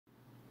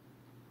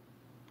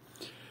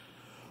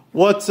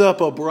What's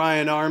up,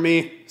 O'Brien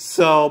Army?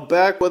 So,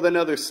 back with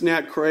another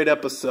Snack Crate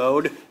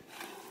episode.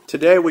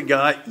 Today we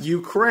got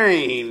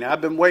Ukraine.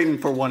 I've been waiting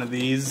for one of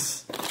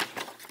these.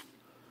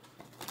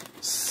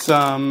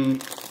 Some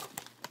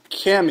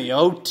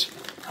cameo.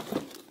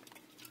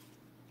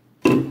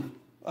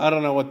 I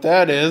don't know what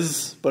that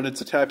is, but it's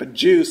a type of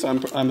juice,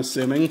 I'm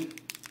assuming.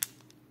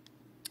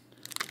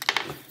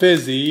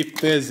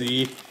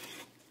 Fizzy.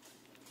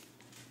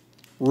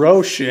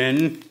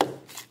 Roshin.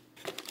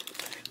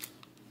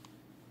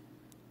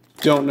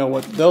 Don't know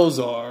what those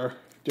are.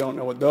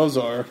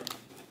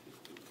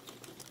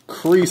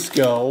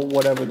 Crisco,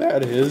 whatever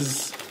that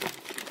is.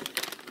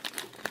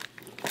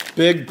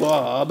 Big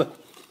Bob.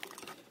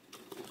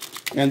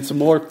 And some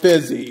more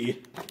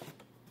fizzy.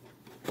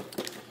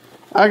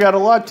 I got a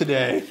lot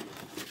today.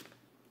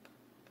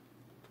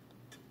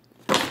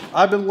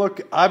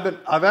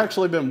 I've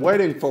actually been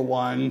waiting for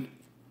one.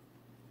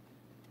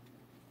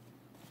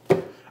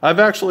 I've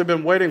actually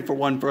been waiting for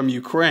one from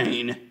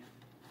Ukraine.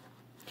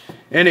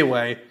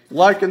 Anyway,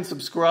 like and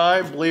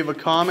subscribe, leave a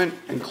comment,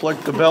 and click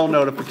the bell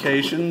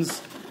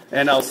notifications.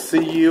 And I'll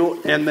see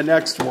you in the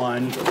next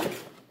one.